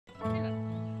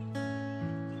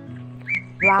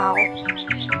Wow,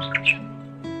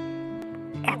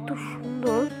 এত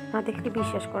সুন্দর না দেখলে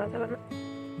বিশ্বাস করা যাবে না।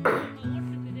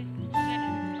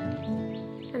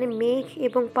 মানে মেঘ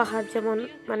এবং পাহাড় যেমন,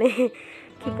 মানে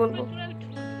কি বলবো,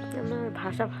 আমার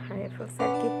ভাষা হারিয়ে ফেলছে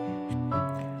আর কি।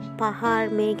 পাহাড়,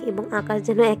 মেঘ এবং আকাশ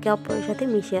যেন একে অপরের সাথে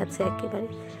মিশে আছে একেবারে,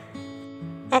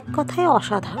 এক কথায়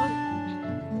অসাধারণ।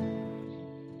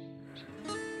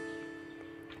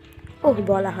 ওহ,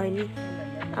 বলা হয়নি,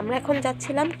 আমরা এখন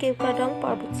যাচ্ছিলাম কেওক্রাডং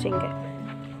পর্বতশৃঙ্গে।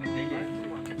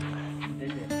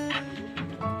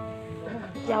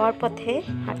 যাওয়ার পথে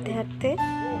হাঁটতে হাঁটতে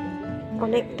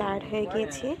অনেক টায়ার্ড হয়ে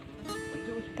গিয়েছি,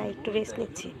 তাই একটু রেস্ট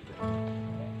নিচ্ছি।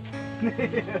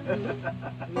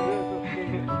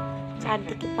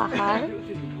 চারদিকে পাহাড়,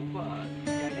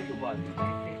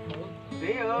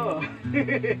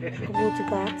 সবুজ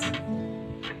গাছ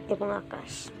এবং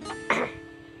আকাশ।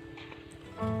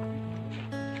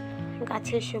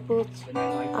 গাছের সবুজ,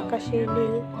 আকাশের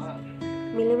নীল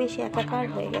মিলেমিশে একাকার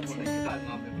হয়ে গেছে।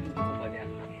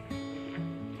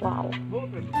 ওয়াও,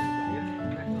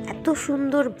 এত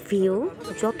সুন্দর ভিউ,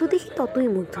 যত দেখি ততই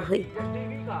মুগ্ধ হই।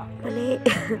 মানে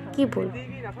কি বলবো,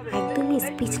 একদমই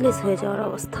স্পিচলেস হয়ে যাওয়ার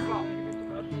অবস্থা।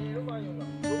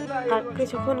 আর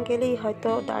কিছুক্ষণ গেলেই হয়তো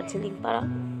দার্জিলিং পাড়া।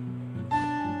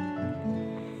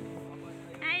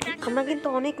 আমরা কিন্তু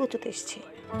অনেক উঁচুতে এসেছি,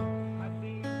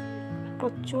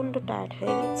 প্রচন্ড টায়ার্ড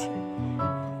হয়ে গেছে।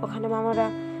 ওখানে মামারা,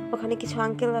 ওখানে কিছু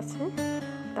আঙ্কেল আছে,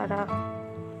 তারা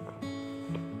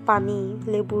পানি,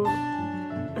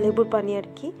 লেবুর পানি আর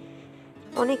কি,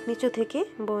 অনেক নিচু থেকে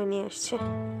বয়ে নিয়ে আসছে।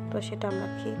 তো সেটা আমরা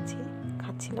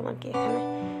খাচ্ছিলাম আর কি। এখানে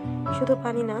শুধু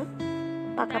পানি না,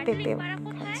 পাকা পেঁপেও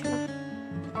খাচ্ছিলাম।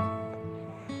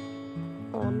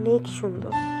 অনেক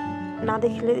সুন্দর, না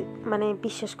দেখলে মানে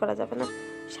বিশ্বাস করা যাবে না,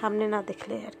 সামনে না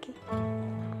দেখলে আর কি।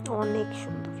 অনেক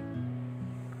সুন্দর,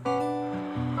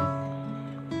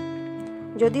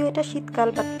 যদিও এটা শীতকাল,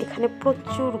 বাট এখানে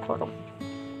প্রচুর গরম,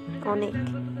 অনেক।